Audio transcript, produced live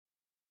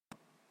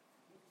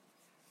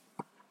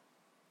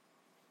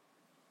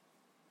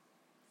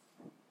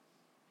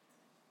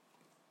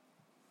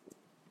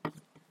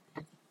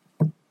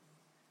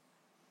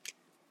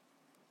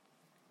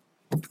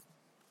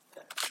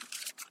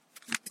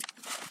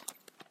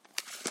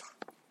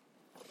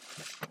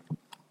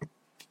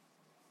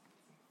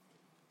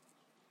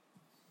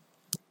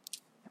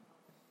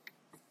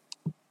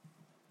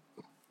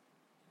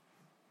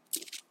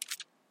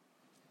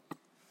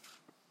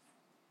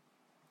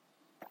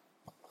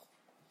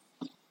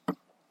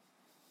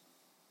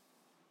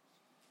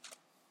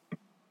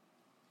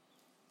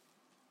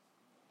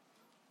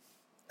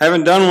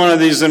Haven't done one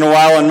of these in a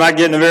while and not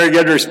getting a very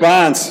good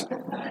response.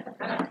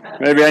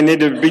 Maybe I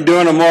need to be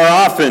doing them more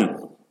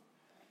often.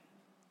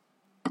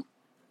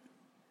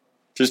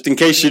 Just in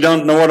case you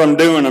don't know what I'm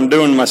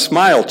doing my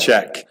smile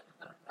check.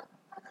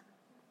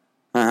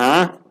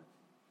 Most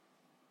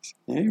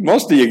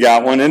of you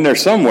got one in there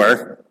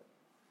somewhere.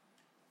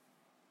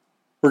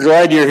 We're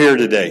glad you're here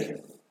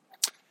today.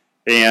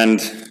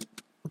 And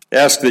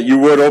ask that you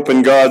would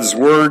open God's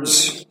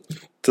words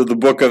to the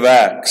book of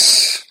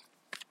Acts,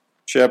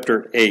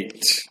 chapter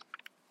 8.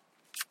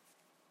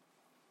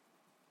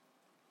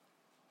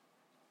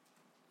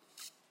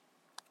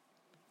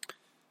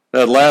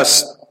 That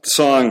last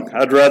song,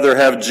 I'd rather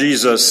have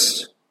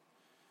Jesus.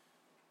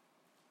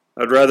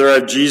 I'd rather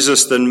have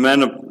Jesus than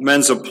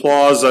men's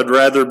applause. I'd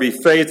rather be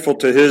faithful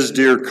to his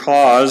dear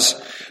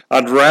cause.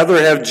 I'd rather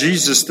have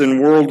Jesus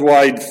than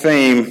worldwide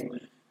fame.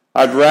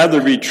 I'd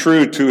rather be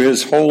true to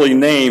his holy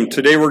name.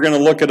 Today we're going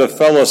to look at a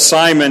fellow,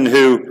 Simon,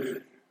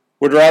 who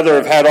would rather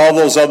have had all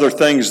those other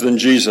things than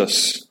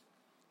Jesus.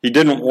 He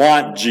didn't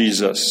want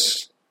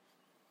Jesus.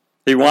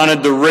 He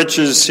wanted the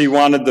riches, he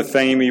wanted the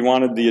fame, he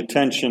wanted the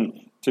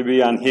attention to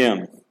be on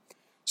him.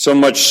 So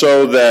much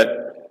so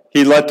that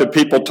he let the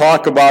people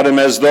talk about him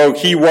as though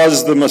he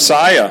was the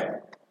Messiah.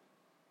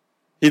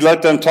 He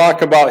let them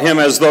talk about him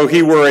as though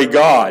he were a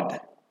god.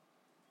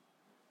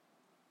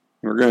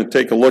 We're going to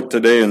take a look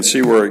today and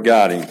see where it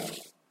got him.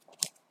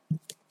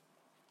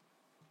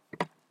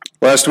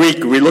 Last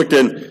week we looked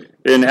in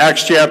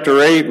Acts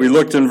chapter 8, we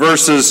looked in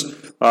verses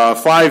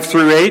 5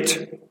 through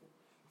 8.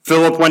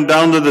 Philip went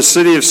down to the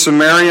city of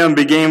Samaria and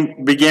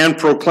began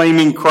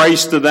proclaiming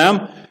Christ to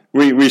them.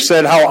 We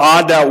said how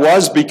odd that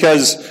was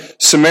because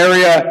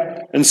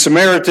Samaria and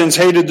Samaritans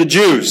hated the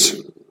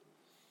Jews.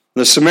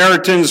 The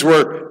Samaritans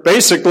were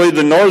basically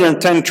the northern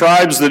 10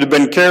 tribes that had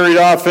been carried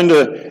off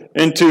into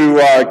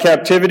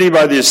captivity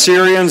by the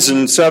Assyrians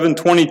in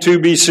 722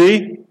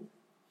 BC.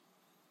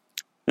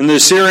 And the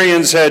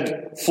Assyrians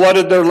had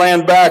flooded their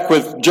land back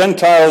with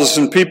Gentiles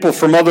and people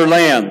from other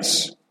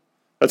lands.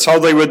 That's how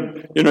they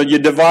would, you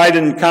divide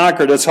and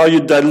conquer. That's how you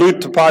dilute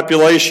the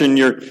population.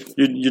 You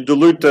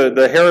dilute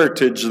the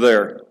heritage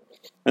there.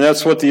 And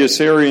that's what the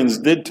Assyrians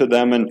did to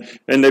them. And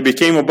they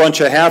became a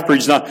bunch of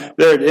half-breeds. Now,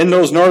 in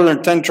those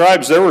northern 10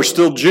 tribes, there were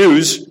still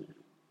Jews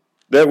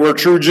that were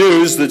true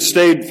Jews that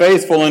stayed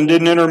faithful and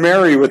didn't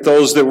intermarry with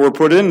those that were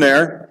put in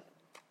there.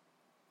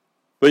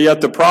 But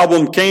yet the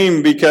problem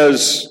came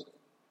because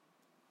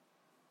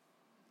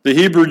the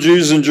Hebrew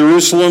Jews in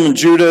Jerusalem and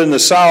Judah in the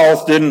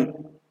south didn't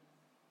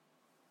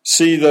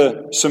see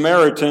the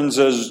Samaritans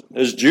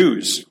as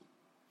Jews.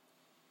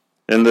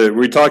 And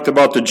we talked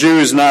about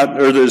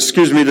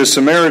the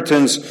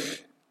Samaritans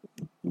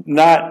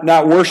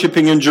not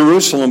worshiping in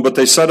Jerusalem, but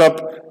they set up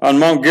on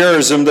Mount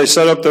Gerizim, they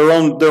set up their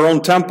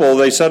own temple,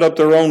 they set up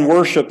their own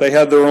worship, they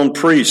had their own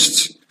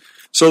priests.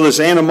 So this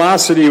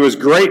animosity was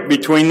great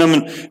between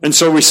them, and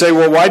so we say,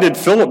 well, why did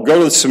Philip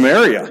go to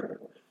Samaria?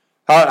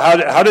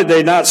 How did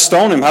they not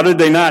stone him? How did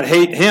they not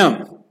hate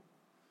him?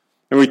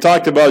 And we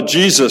talked about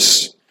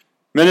Jesus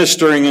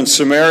ministering in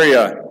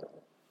Samaria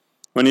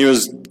when he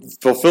was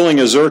fulfilling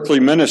his earthly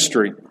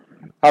ministry,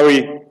 how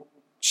he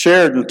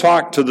shared and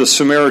talked to the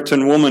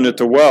Samaritan woman at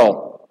the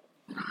well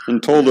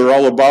and told her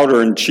all about her,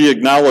 and she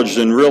acknowledged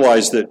and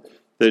realized that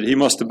he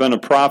must have been a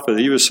prophet.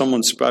 He was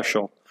someone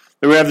special.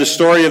 Then we have the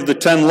story of the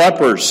 10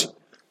 lepers.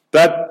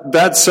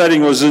 That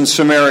setting was in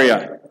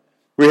Samaria.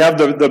 We have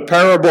the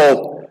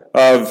parable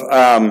of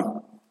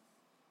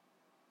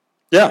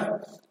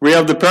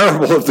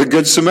the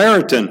Good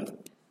Samaritan,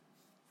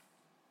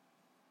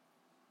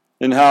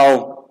 and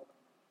how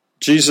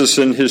Jesus,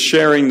 in his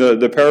sharing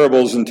the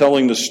parables and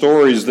telling the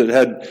stories that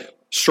had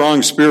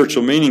strong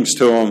spiritual meanings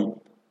to him,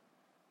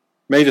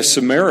 made a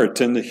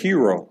Samaritan the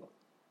hero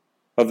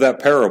of that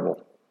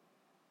parable.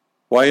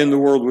 Why in the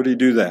world would he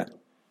do that?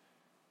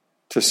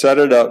 To set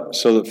it up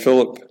so that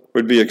Philip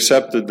would be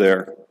accepted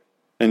there.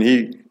 And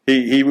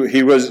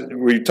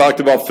we talked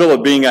about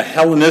Philip being a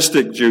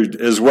Hellenistic Jew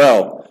as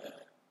well.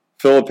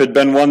 Philip had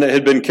been one that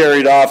had been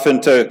carried off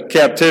into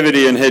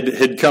captivity and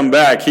had come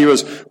back. He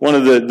was one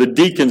of the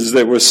deacons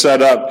that was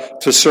set up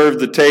to serve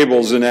the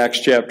tables in Acts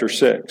chapter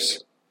 6.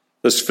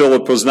 This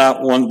Philip was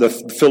not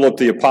Philip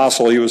the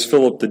apostle, he was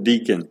Philip the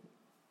deacon.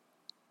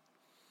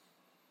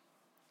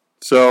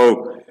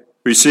 So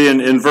we see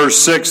in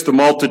verse 6, the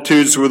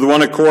multitudes with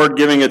one accord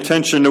giving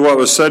attention to what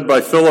was said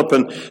by Philip,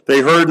 and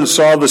they heard and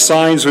saw the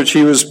signs which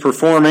he was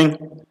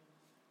performing.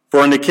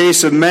 For in the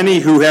case of many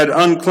who had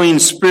unclean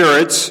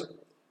spirits,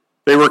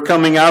 they were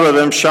coming out of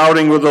them,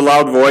 shouting with a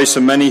loud voice,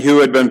 and many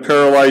who had been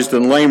paralyzed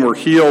and lame were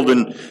healed,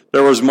 and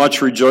there was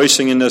much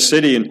rejoicing in the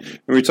city.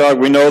 And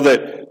we know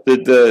that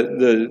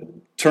the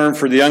term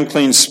for the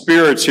unclean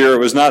spirits here, it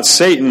was not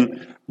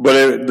Satan,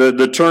 but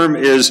the term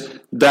is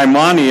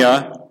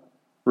daimonia,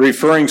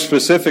 referring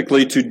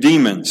specifically to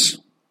demons.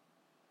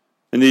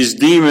 And these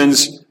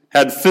demons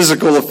had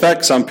physical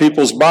effects on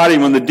people's body.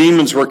 When the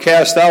demons were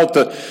cast out,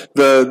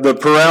 the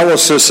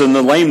paralysis and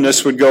the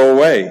lameness would go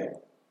away.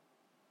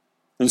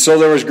 And so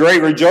there was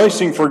great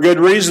rejoicing for good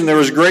reason. There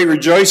was great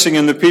rejoicing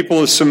in the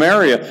people of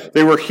Samaria.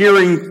 They were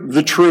hearing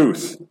the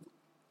truth.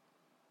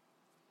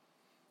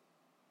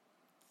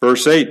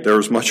 Verse 8, there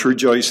was much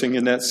rejoicing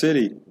in that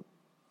city.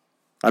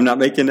 I'm not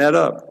making that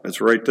up.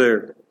 It's right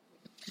there.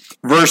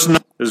 Verse 9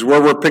 is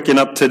where we're picking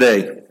up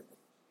today.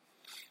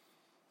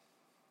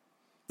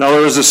 Now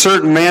there was a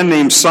certain man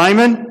named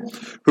Simon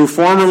who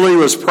formerly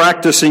was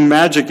practicing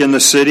magic in the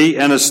city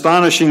and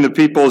astonishing the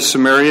people of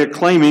Samaria,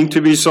 claiming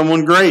to be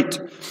someone great.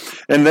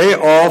 And they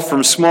all,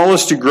 from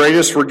smallest to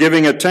greatest, were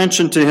giving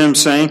attention to him,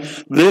 saying,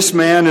 "This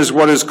man is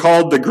what is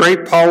called the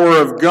great power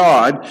of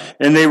God."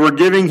 And they were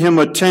giving him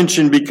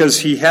attention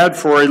because he had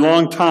for a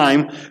long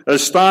time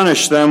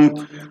astonished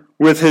them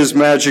with his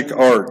magic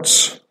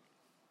arts.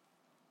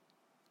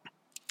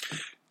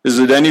 Is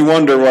it any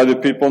wonder why the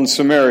people in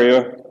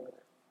Samaria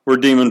were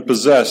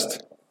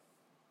demon-possessed?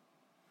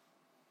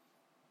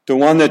 The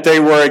one that they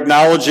were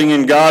acknowledging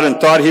in God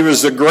and thought he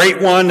was the great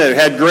one that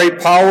had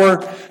great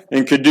power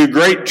and could do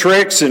great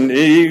tricks and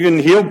even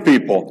heal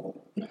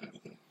people.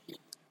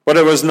 But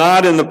it was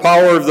not in the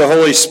power of the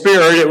Holy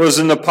Spirit. It was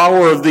in the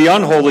power of the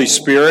unholy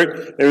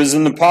spirit. It was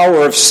in the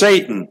power of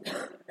Satan.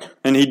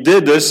 And he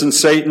did this in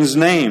Satan's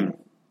name.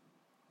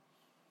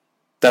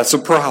 That's a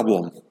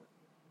problem.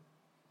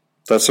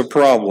 That's a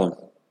problem.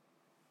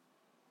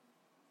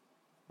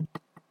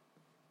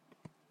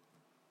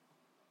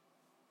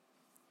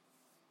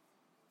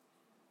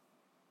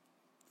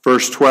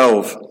 Verse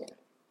 12.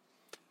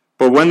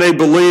 But when they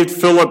believed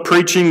Philip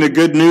preaching the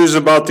good news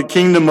about the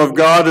kingdom of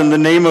God in the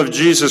name of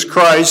Jesus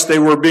Christ, they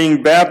were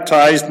being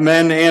baptized,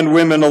 men and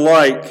women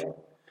alike.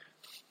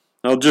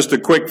 Now, just a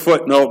quick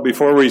footnote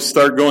before we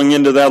start going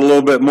into that a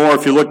little bit more.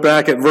 If you look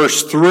back at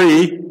verse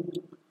 3,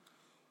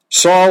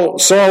 Saul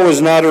was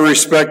not a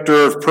respecter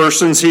of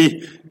persons.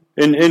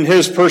 In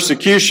his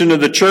persecution of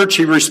the church,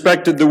 he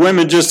respected the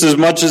women just as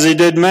much as he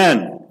did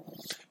men.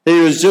 He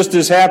was just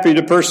as happy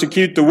to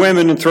persecute the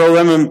women and throw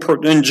them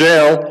in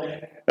jail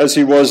as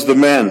he was the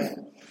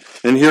men.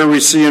 And here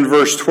we see in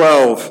verse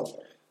 12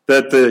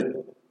 that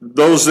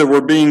those that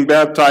were being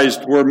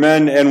baptized were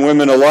men and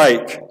women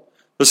alike.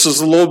 This is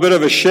a little bit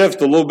of a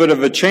shift, a little bit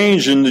of a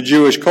change in the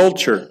Jewish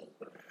culture.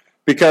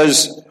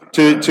 Because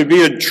to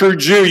be a true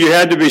Jew, you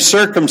had to be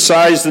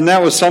circumcised, and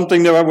that was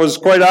something that was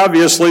quite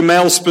obviously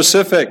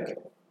male-specific.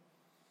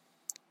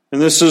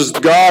 And this is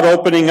God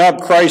opening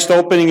up, Christ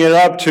opening it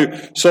up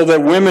so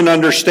that women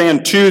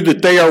understand too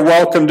that they are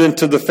welcomed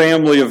into the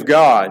family of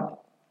God.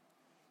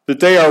 That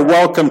they are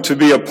welcome to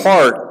be a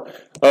part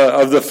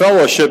of the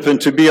fellowship and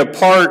to be a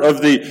part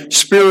of the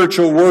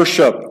spiritual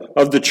worship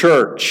of the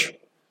church.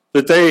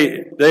 That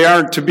they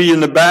aren't to be in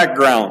the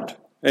background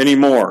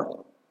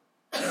anymore.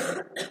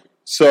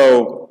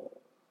 So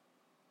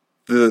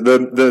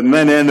the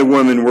men and the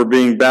women were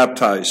being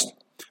baptized.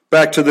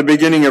 Back to the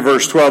beginning of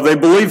verse 12. They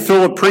believed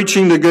Philip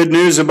preaching the good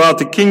news about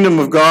the kingdom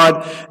of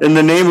God in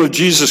the name of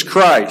Jesus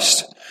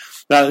Christ.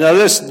 Now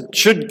this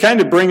should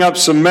kind of bring up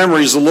some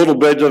memories a little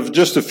bit of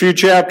just a few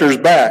chapters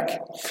back.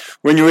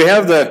 When you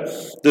have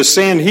the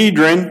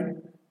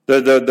Sanhedrin,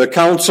 the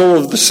council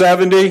of the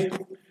 70,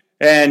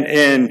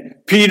 and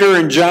Peter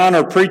and John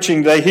are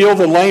preaching, they heal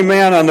the lame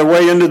man on the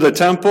way into the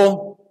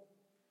temple.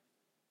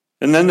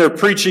 And then they're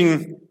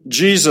preaching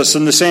Jesus,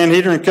 and the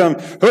Sanhedrin come,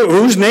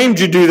 whose name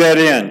did you do that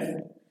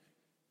in?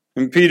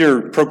 And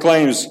Peter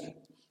proclaims,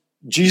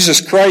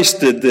 Jesus Christ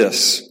did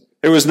this.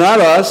 It was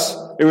not us.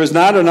 It was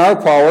not in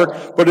our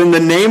power. But in the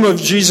name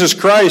of Jesus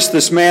Christ,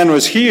 this man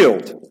was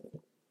healed.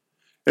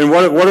 And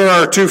what are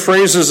our two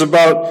phrases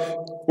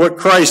about what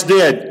Christ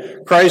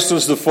did? Christ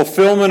was the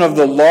fulfillment of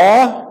the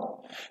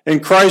law,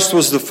 and Christ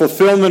was the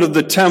fulfillment of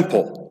the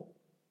temple.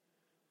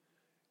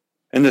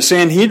 And the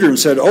Sanhedrin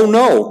said, oh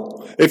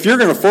no, if you're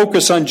going to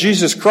focus on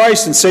Jesus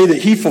Christ and say that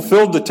he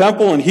fulfilled the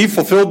temple and he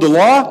fulfilled the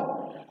law,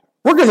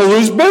 we're going to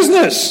lose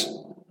business.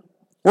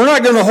 We're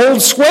not going to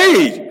hold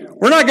sway.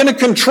 We're not going to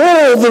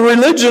control the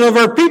religion of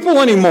our people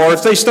anymore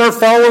if they start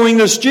following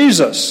this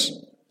Jesus.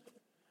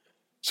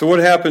 So what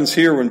happens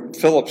here when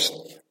Philip's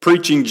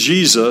preaching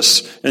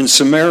Jesus in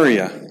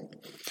Samaria?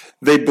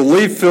 They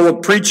believe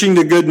Philip preaching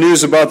the good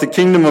news about the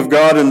kingdom of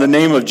God in the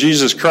name of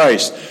Jesus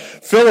Christ.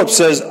 Philip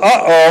says,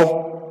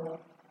 uh-oh,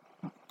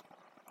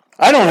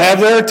 I don't have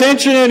their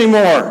attention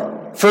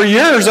anymore. For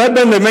years, I've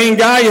been the main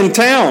guy in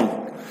town.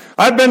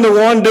 I've been the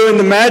one doing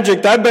the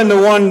magic. I've been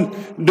the one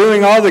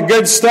doing all the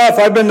good stuff.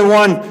 I've been the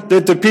one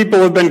that the people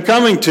have been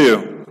coming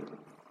to.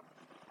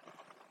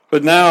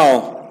 But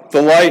now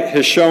the light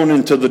has shone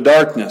into the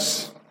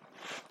darkness.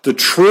 The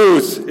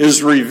truth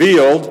is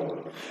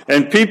revealed,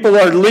 and people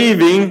are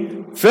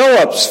leaving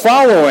Philip's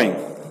following.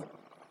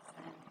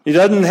 He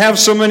doesn't have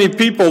so many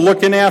people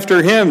looking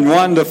after him,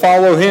 wanting to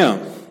follow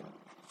him.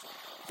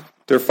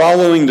 They're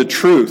following the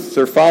truth.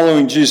 They're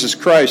following Jesus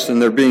Christ,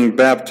 and they're being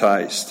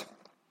baptized.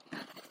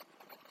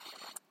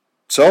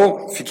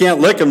 So, if you can't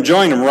lick them,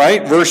 join them,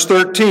 right? Verse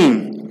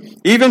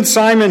 13. Even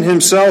Simon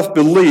himself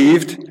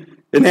believed,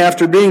 and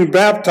after being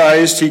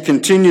baptized, he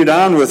continued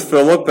on with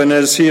Philip, and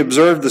as he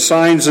observed the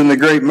signs and the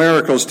great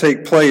miracles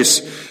take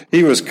place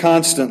He was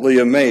constantly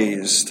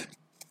amazed,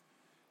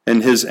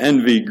 and his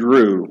envy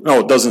grew.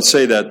 No, it doesn't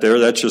say that there.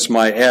 That's just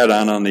my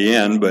add-on on the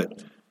end,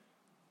 but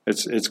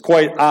it's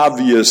quite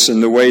obvious in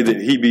the way that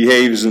he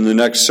behaves in the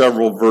next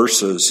several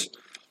verses. It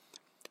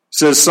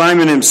says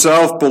Simon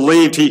himself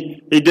believed. He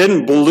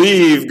didn't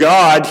believe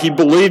God. He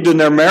believed in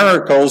their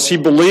miracles. He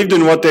believed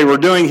in what they were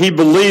doing. He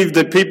believed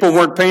that people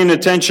weren't paying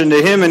attention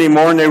to him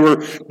anymore, and they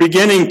were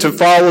beginning to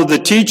follow the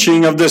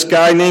teaching of this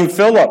guy named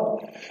Philip.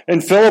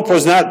 And Philip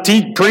was not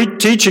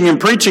teaching and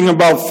preaching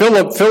about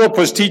Philip. Philip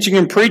was teaching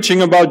and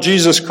preaching about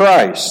Jesus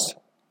Christ.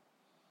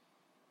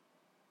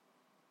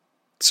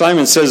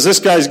 Simon says, this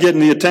guy's getting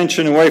the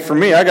attention away from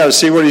me. I got to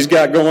see what he's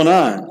got going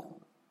on.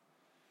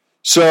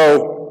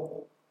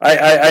 So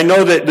I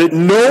know that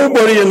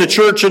nobody in the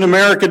church in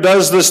America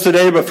does this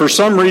today, but for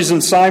some reason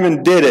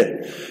Simon did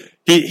it.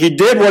 He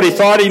did what he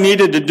thought he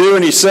needed to do,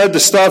 and he said the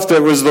stuff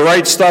that was the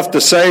right stuff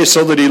to say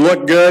so that he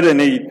looked good,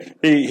 and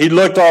he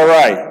looked all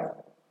right.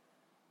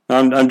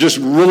 I'm just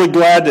really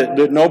glad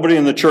that nobody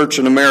in the church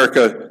in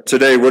America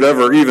today would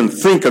ever even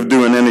think of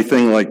doing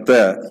anything like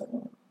that.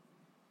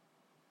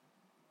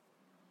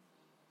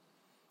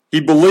 He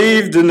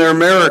believed in their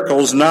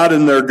miracles, not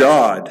in their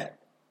God.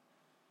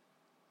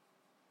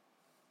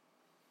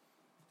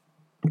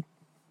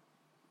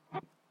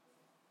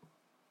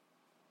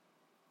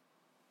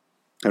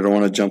 I don't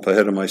want to jump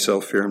ahead of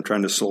myself here. I'm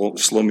trying to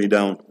slow me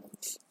down.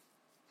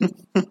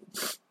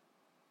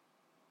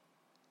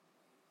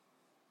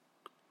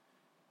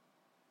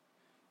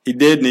 He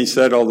did, and he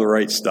said all the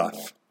right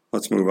stuff.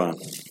 Let's move on.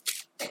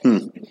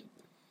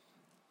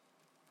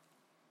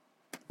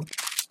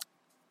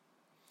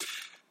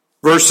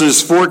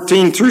 Verses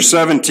 14 through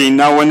 17.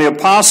 Now when the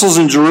apostles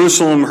in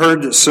Jerusalem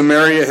heard that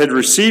Samaria had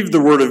received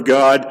the word of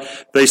God,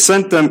 they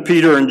sent them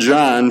Peter and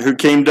John, who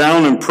came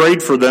down and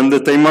prayed for them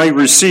that they might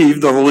receive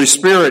the Holy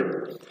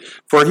Spirit.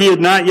 For he had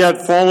not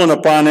yet fallen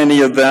upon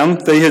any of them.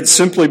 They had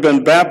simply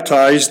been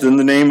baptized in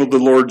the name of the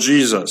Lord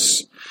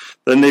Jesus.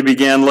 Then they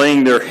began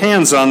laying their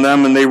hands on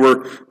them, and they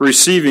were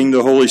receiving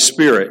the Holy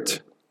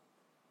Spirit.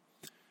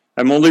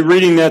 I'm only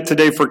reading that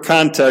today for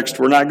context.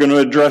 We're not going to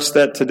address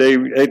that today.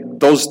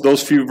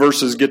 Those few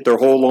verses get their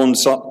whole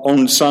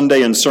own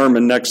Sunday and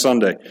sermon next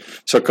Sunday.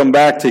 So come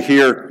back to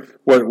hear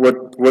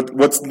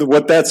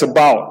what that's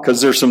about, because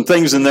there's some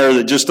things in there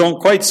that just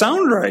don't quite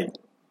sound right.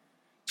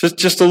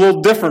 Just a little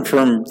different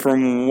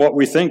from what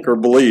we think or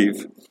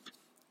believe.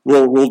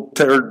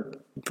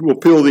 We'll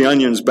peel the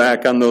onions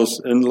back on those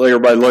and layer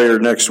by layer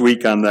next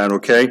week on that,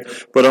 okay?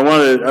 But I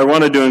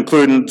wanted to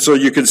include, and so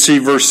you can see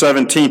verse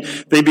 17.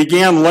 They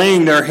began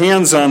laying their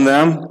hands on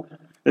them,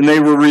 and they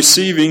were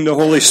receiving the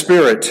Holy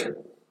Spirit.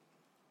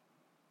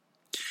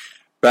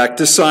 Back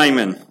to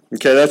Simon.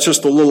 Okay, that's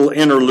just a little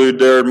interlude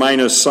there,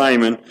 minus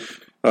Simon.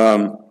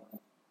 But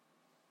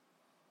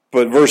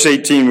verse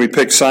 18, we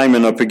pick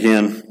Simon up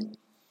again.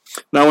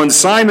 Now when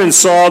Simon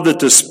saw that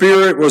the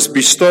Spirit was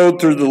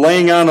bestowed through the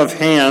laying on of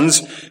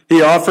hands,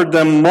 he offered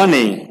them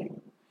money,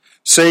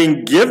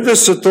 saying, "Give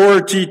this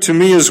authority to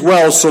me as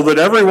well, so that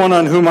everyone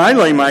on whom I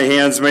lay my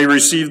hands may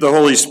receive the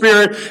Holy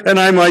Spirit, and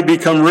I might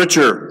become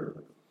richer."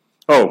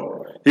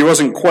 Oh, he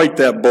wasn't quite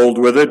that bold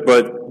with it,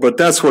 but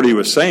that's what he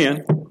was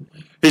saying.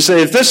 He said,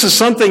 if this is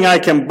something I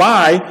can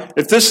buy,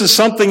 if this is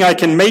something I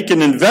can make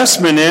an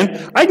investment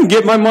in, I can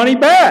get my money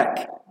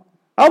back.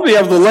 I'll be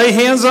able to lay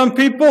hands on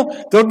people,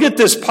 they'll get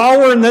this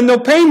power, and then they'll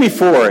pay me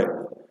for it.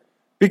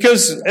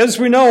 Because, as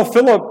we know,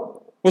 Philip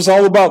was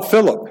all about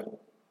Philip.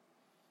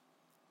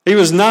 He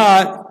was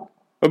not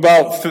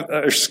about,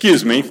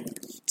 Simon.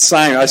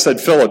 I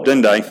said Philip,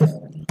 didn't I?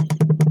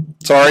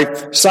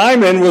 Sorry.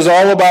 Simon was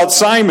all about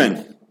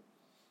Simon.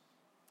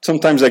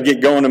 Sometimes I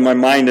get going in my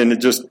mind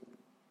and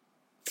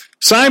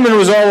Simon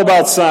was all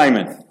about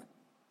Simon.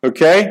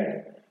 Okay?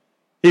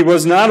 He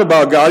was not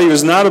about God. He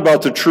was not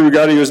about the true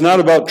God. He was not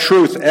about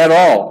truth at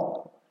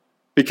all.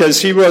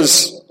 Because he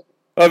was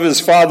of his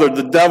father,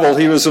 the devil.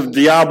 He was of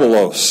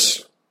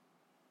Diabolos.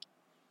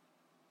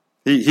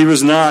 He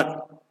was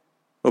not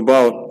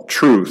about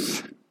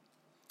truth.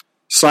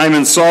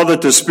 Simon saw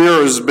that the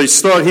Spirit was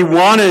bestowed. He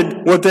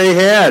wanted what they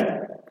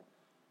had.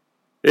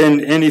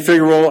 And he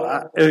figured,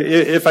 well,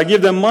 if I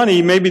give them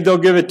money, maybe they'll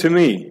give it to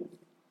me.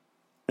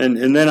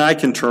 And then I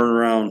can turn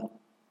around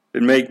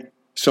and make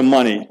some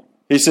money.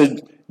 He said,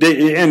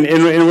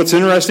 and what's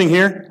interesting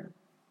here,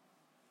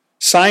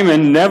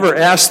 Simon never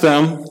asked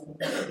them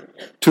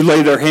to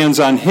lay their hands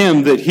on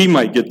him that he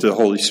might get the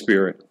Holy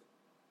Spirit.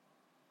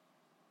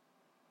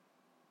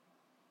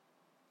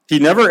 He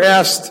never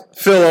asked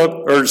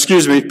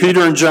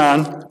Peter and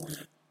John,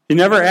 he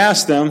never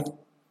asked them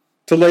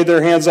to lay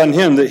their hands on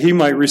him that he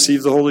might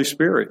receive the Holy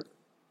Spirit.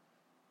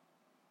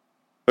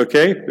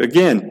 Okay?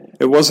 Again,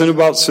 it wasn't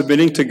about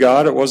submitting to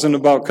God. It wasn't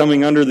about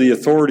coming under the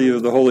authority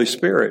of the Holy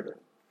Spirit.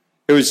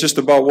 It was just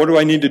about, what do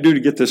I need to do to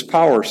get this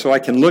power so I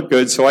can look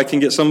good, so I can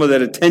get some of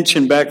that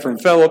attention back from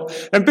Philip,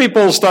 and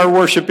people will start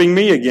worshiping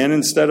me again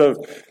instead of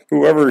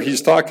whoever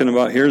he's talking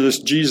about here, this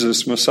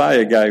Jesus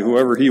Messiah guy,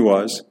 whoever he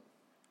was.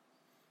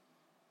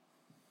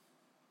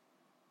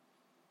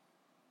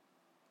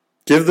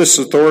 Give this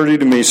authority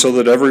to me so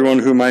that everyone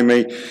whom I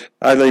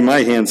lay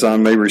my hands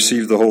on may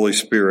receive the Holy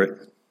Spirit.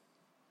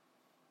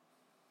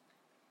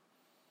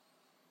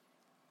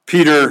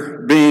 Peter,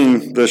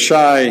 being the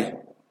shy,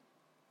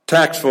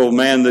 tactful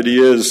man that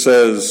he is,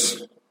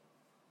 says,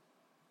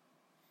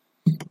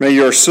 "May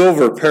your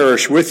silver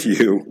perish with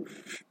you,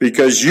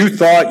 because you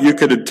thought you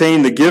could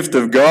obtain the gift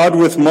of God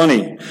with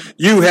money.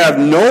 You have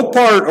no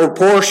part or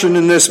portion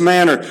in this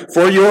matter,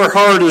 for your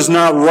heart is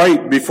not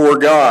right before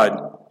God.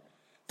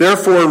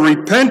 Therefore,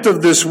 repent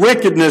of this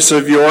wickedness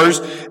of yours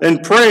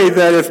and pray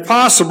that, if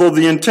possible,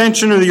 the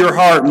intention of your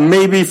heart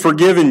may be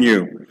forgiven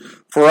you.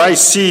 For I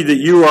see that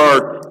you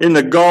are in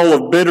the gall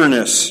of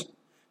bitterness.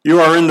 You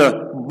are in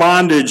the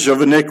bondage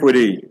of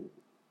iniquity."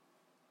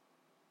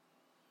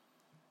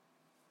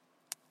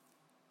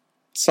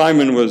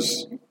 Simon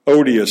was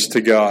odious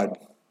to God.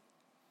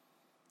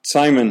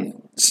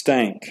 Simon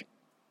stank.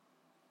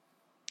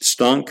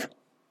 Stunk?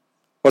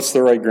 What's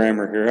the right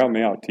grammar here? Help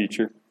me out,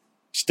 teacher.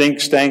 Stink,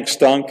 stank,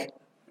 stunk?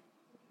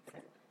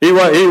 He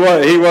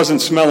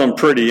wasn't smelling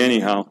pretty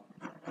anyhow.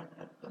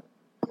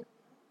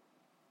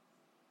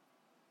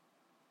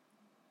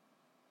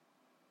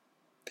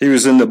 He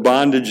was in the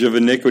bondage of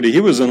iniquity. He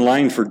was in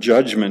line for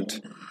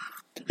judgment.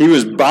 He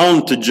was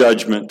bound to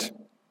judgment.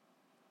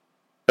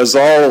 As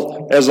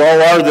all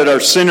are that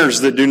are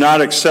sinners that do not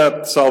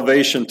accept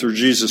salvation through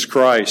Jesus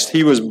Christ.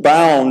 He was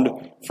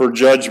bound for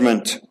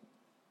judgment.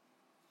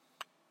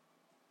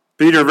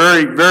 Peter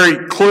very,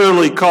 very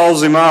clearly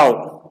calls him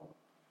out.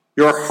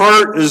 Your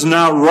heart is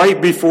not right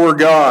before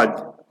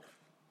God.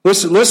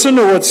 Listen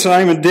to what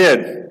Simon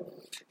did.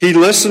 He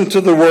listened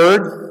to the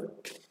word.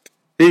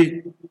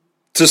 He,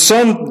 to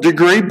some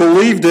degree,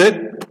 believed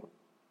it.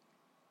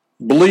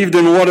 Believed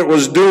in what it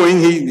was doing.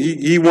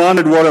 He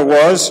wanted what it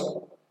was.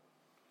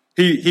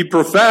 He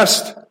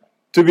professed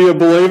to be a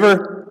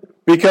believer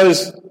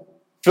because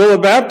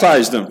Philip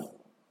baptized him.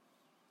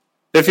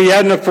 If he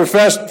hadn't have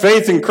professed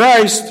faith in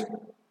Christ,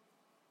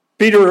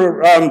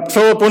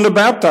 Philip wouldn't have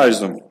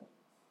baptized him.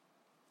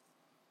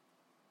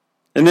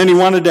 And then he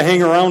wanted to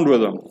hang around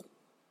with him.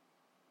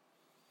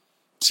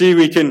 See,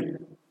 we can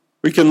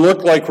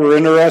look like we're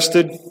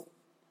interested.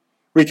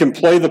 We can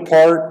play the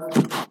part.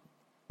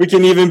 We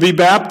can even be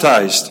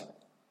baptized.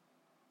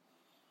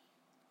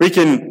 We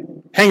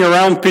can hang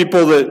around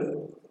people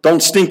that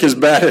don't stink as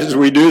bad as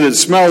we do, that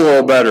smell a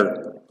little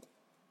better.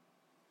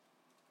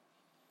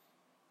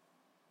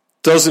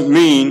 Doesn't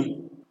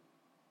mean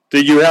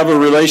that you have a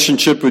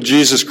relationship with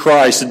Jesus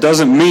Christ. It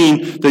doesn't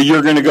mean that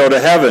you're going to go to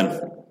heaven.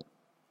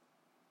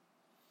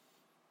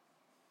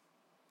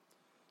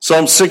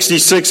 Psalm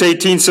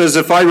 66:18 says,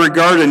 "If I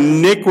regard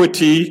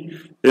iniquity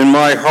in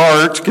my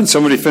heart," can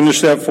somebody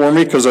finish that for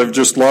me because I've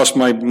just lost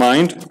my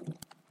mind?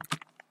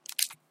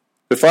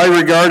 "If I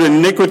regard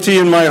iniquity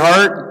in my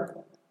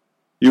heart,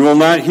 you will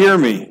not hear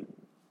me."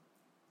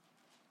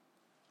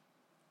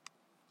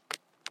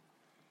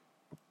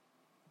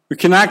 We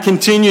cannot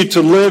continue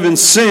to live in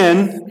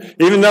sin,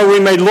 even though we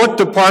may look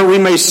the part, we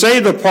may say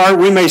the part,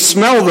 we may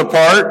smell the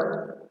part.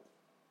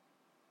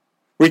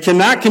 We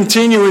cannot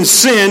continue in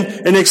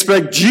sin and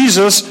expect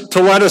Jesus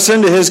to let us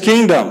into his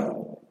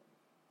kingdom.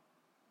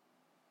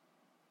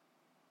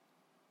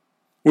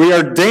 We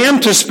are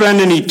damned to spend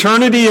an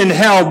eternity in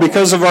hell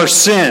because of our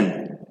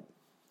sin.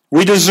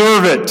 We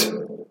deserve it.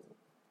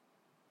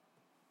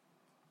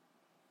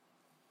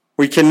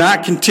 We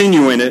cannot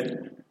continue in it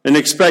and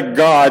expect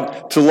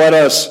God to let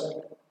us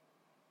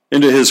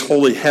into his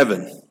holy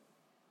heaven.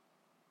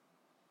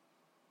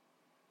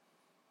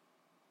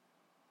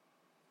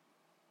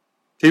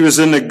 He was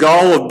in the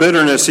gall of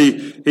bitterness.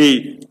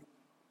 He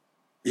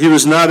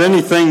was not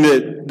anything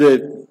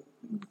that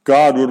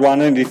God would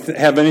want to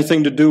have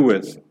anything to do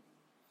with,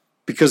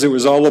 because it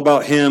was all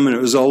about him and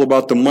it was all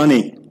about the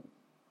money.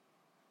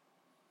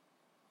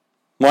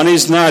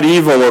 Money's not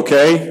evil,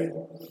 okay?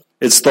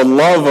 It's the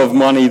love of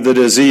money that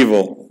is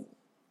evil.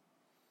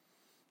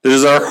 It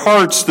is our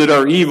hearts that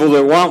are evil,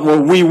 that want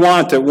what we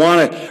want, that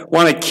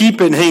want to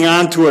keep it and hang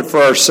on to it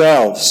for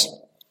ourselves,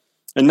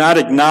 and not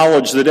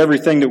acknowledge that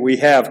everything that we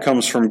have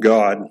comes from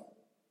God.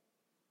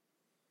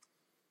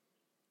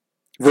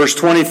 Verse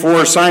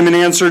 24, Simon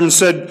answered and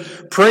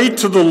said, "Pray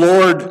to the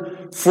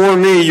Lord for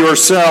me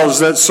yourselves,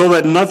 so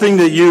that nothing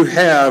that you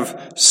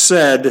have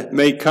said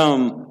may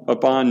come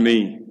upon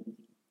me."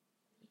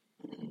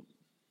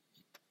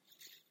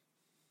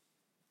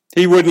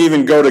 He wouldn't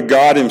even go to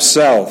God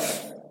himself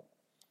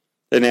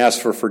and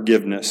ask for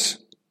forgiveness.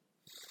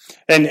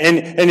 And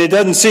it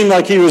doesn't seem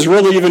like he was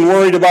really even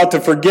worried about the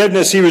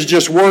forgiveness. He was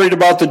just worried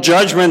about the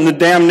judgment and the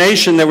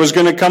damnation that was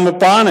going to come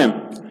upon him.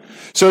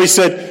 So he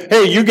said,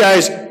 "Hey, you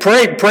guys,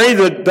 pray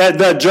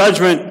that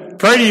judgment,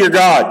 pray to your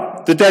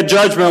God that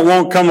judgment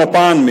won't come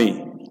upon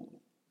me."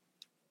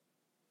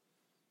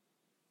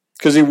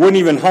 Because he wouldn't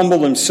even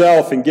humble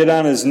himself and get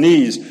on his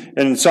knees.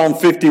 And in Psalm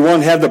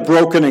 51, have the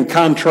broken and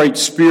contrite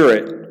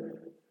spirit.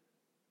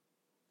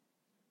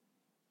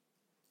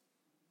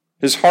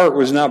 His heart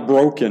was not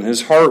broken.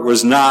 His heart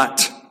was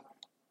not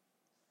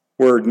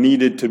where it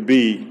needed to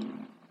be.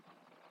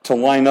 to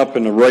line up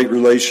in the right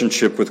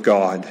relationship with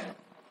God.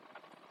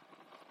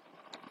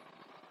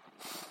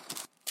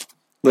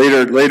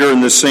 Later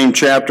in this same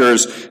chapter,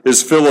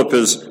 as Philip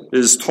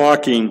is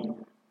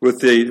talking with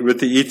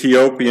the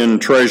Ethiopian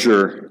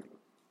treasurer,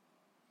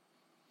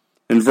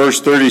 in verse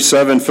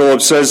 37,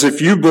 Philip says,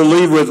 "If you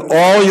believe with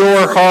all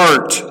your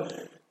heart,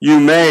 you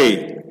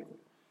may."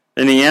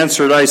 And he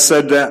answered, "I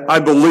said that I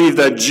believe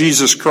that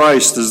Jesus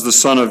Christ is the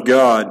Son of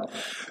God."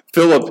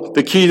 Philip,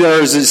 the key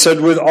there is he said,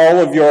 "with all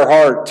of your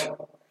heart."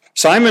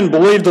 Simon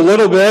believed a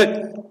little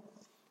bit.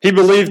 He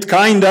believed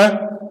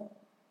kinda.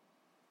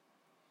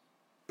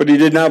 But he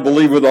did not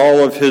believe with all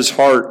of his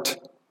heart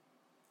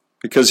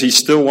because he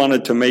still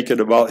wanted to make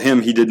it about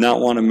him. He did not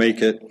want to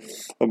make it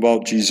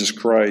about Jesus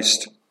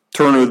Christ.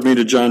 Turn with me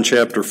to John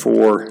chapter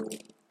 4.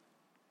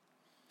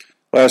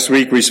 Last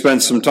week we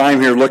spent some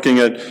time here looking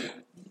at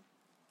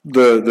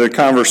the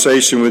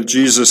conversation with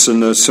Jesus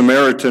and the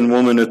Samaritan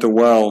woman at the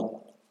well.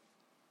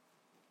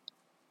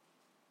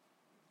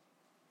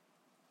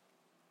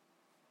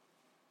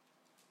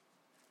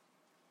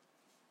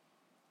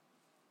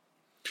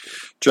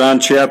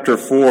 John chapter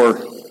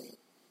 4,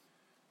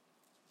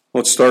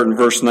 let's start in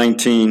verse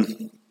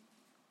 19.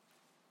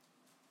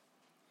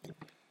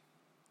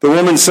 The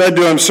woman said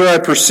to him, "Sir, I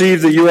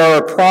perceive that you are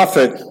a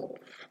prophet.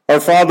 Our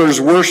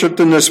fathers worshipped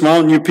in this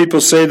mountain. You people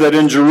say that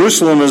in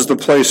Jerusalem is the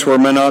place where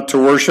men ought to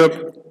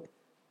worship."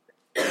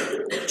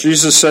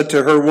 Jesus said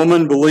to her,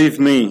 "Woman,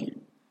 believe me,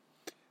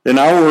 an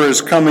hour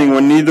is coming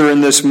when neither in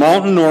this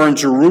mountain nor in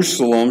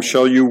Jerusalem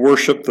shall you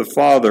worship the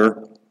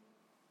Father.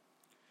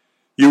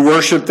 You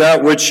worship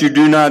that which you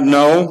do not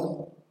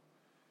know.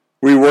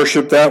 We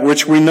worship that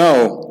which we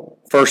know,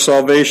 for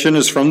salvation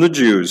is from the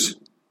Jews.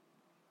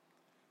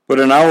 But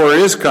an hour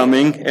is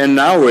coming, and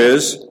now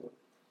is,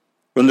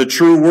 when the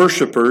true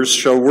worshipers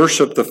shall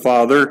worship the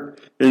Father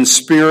in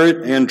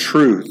spirit and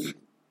truth.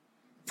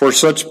 For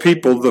such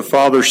people the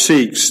Father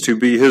seeks to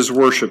be his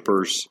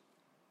worshipers.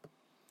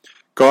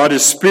 God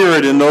is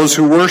spirit, and those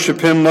who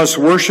worship him must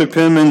worship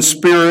him in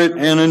spirit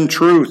and in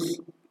truth."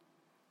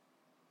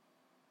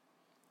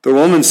 The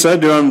woman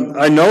said to him,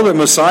 "I know that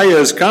Messiah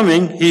is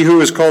coming, he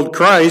who is called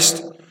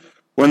Christ.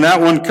 When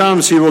that one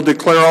comes, he will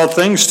declare all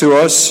things to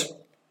us."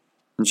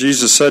 And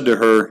Jesus said to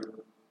her,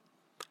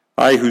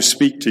 "I who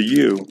speak to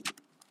you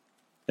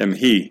am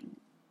he."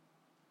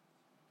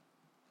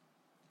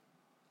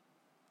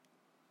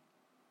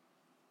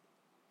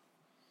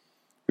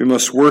 We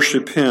must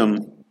worship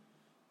him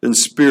in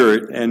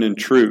spirit and in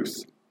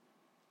truth.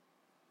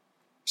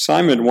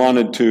 Simon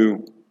wanted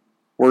to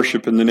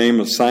worship in the name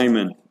of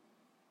Simon.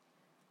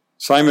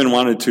 Simon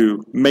wanted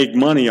to make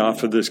money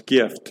off of this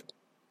gift.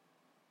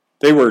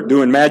 They were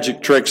doing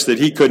magic tricks that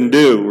he couldn't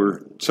do,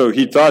 or so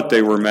he thought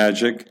they were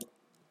magic.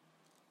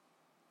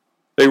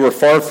 They were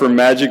far from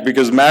magic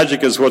because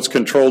magic is what's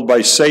controlled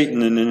by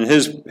Satan and in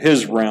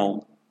his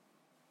realm.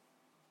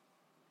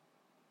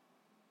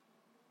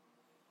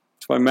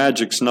 That's why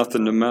magic's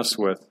nothing to mess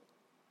with.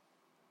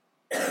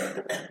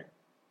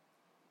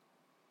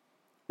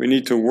 We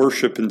need to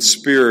worship in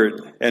spirit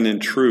and in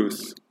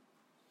truth.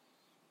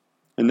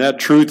 And that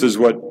truth is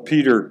what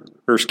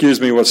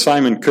what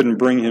Simon couldn't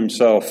bring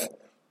himself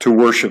to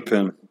worship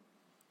him.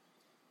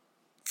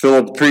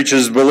 Philip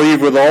preaches,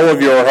 "Believe with all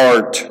of your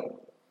heart."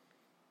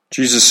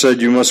 Jesus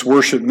said, "You must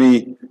worship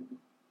me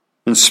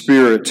in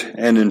spirit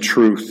and in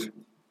truth."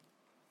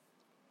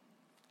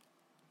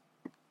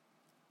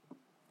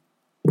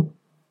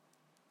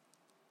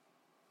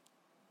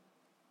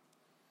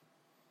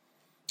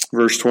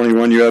 Verse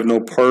 21, "You have no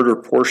part or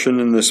portion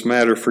in this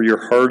matter, for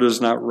your heart is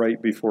not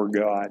right before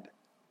God."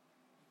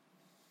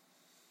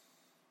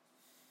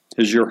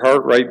 Is your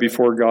heart right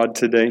before God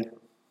today?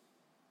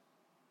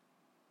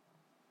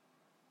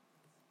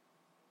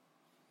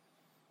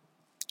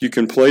 You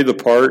can play the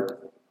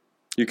part.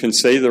 You can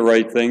say the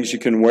right things. You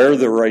can wear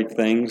the right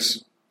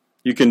things.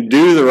 You can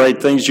do the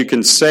right things. You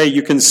can say.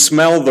 You can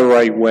smell the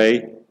right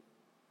way.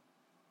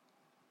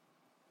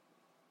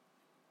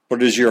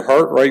 But is your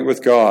heart right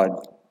with God?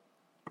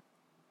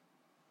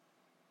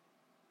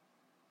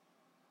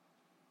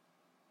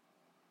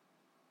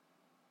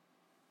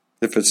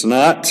 If it's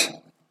not,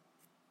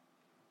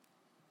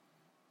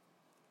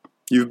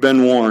 you've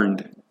been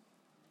warned.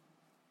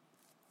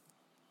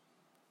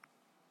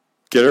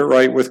 Get it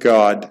right with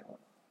God.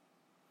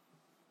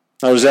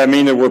 Now, does that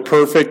mean that we're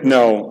perfect?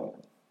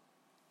 No.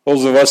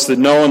 Those of us that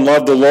know and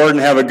love the Lord and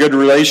have a good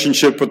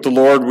relationship with the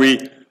Lord, we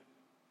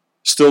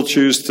still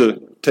choose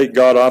to take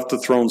God off the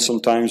throne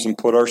sometimes and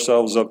put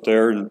ourselves up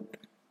there, and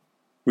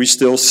we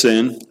still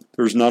sin.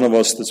 There's none of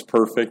us that's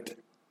perfect.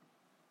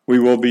 We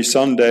will be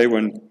someday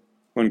when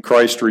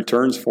Christ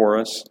returns for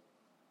us.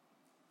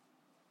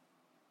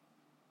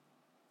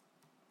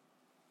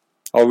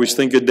 Always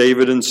think of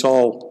David and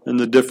Saul and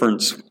the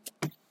difference.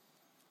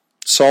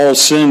 Saul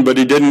sinned, but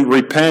he didn't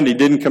repent. He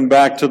didn't come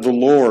back to the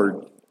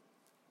Lord.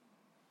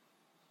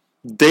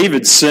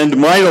 David sinned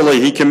mightily.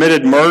 He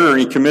committed murder.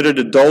 He committed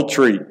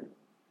adultery.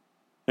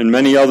 And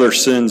many other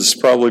sins,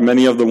 probably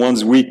many of the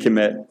ones we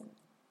commit.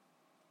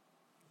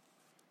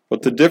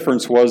 But the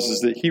difference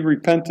was that he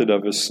repented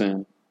of his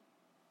sin.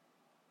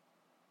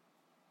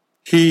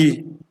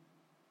 He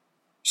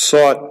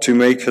sought to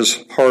make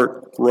his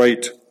heart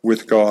right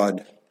with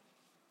God.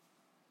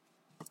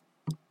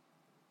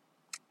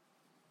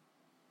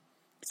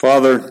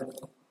 Father,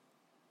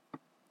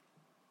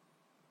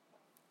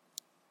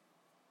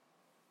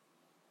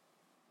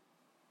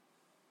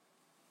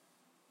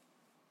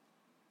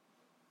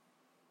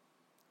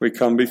 we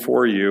come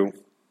before you.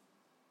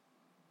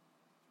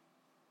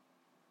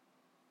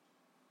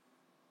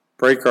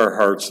 Break our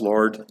hearts,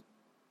 Lord.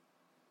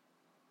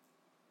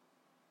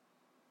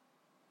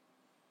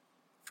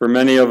 For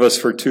many of us,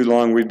 for too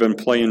long, we've been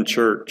playing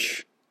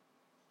church.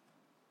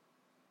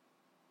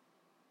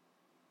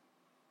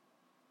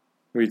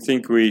 We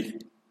think we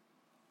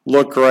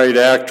look right,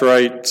 act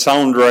right,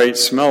 sound right,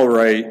 smell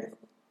right,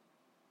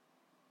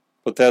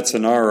 but that's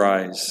in our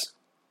eyes.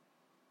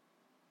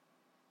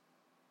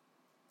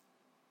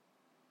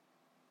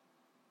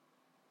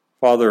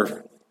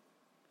 Father,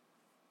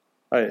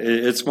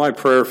 it's my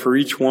prayer for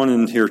each one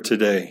in here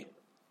today,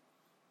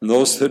 and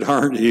those that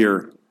aren't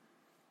here,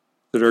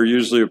 that are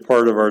usually a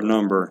part of our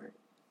number,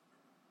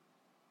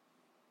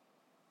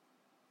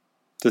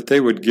 that they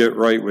would get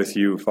right with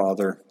you,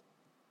 Father.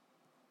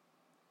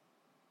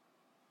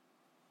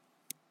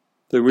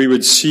 That we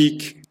would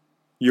seek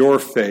your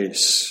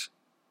face,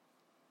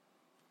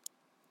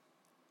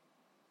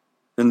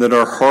 and that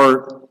our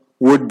heart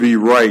would be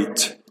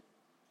right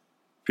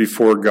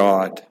before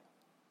God.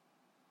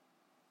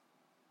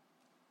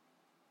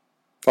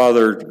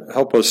 Father,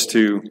 help us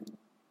to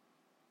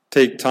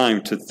take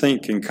time to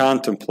think and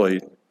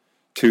contemplate,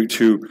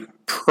 to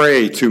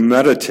pray, to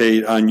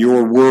meditate on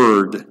your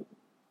word,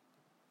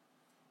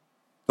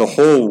 the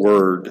whole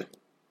word.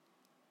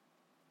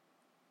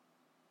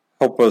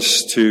 Help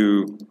us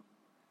to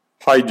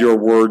hide your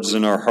words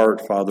in our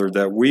heart, Father,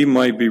 that we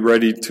might be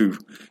ready to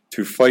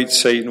fight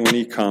Satan when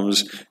he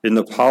comes in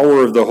the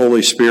power of the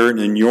Holy Spirit,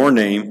 in your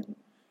name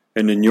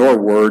and in your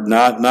word,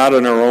 not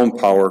in our own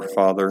power,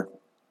 Father,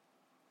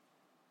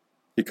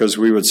 because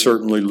we would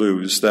certainly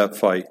lose that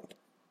fight.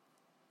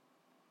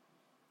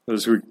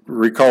 As we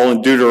recall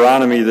in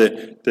Deuteronomy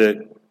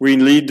that we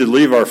need to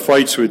leave our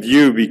fights with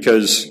you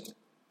because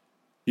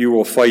you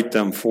will fight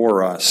them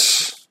for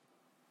us.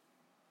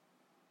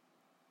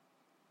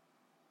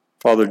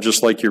 Father,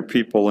 just like your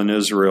people in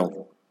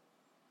Israel,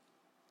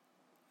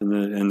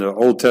 in the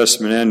Old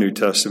Testament and New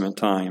Testament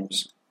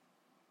times,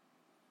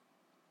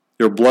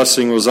 your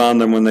blessing was on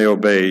them when they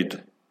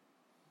obeyed,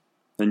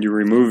 and you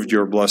removed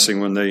your blessing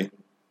when they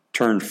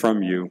turned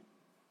from you.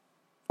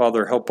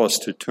 Father, help us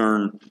to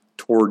turn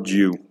toward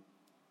you,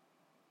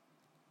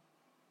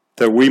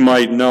 that we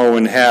might know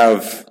and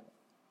have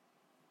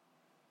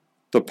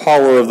the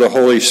power of the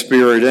Holy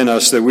Spirit in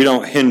us, that we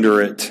don't hinder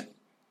it.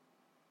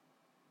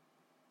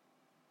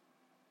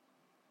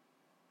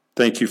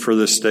 Thank you for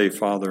this day,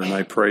 Father, and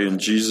I pray in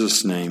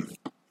Jesus' name.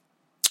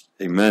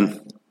 Amen.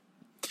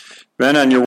 Ben, on your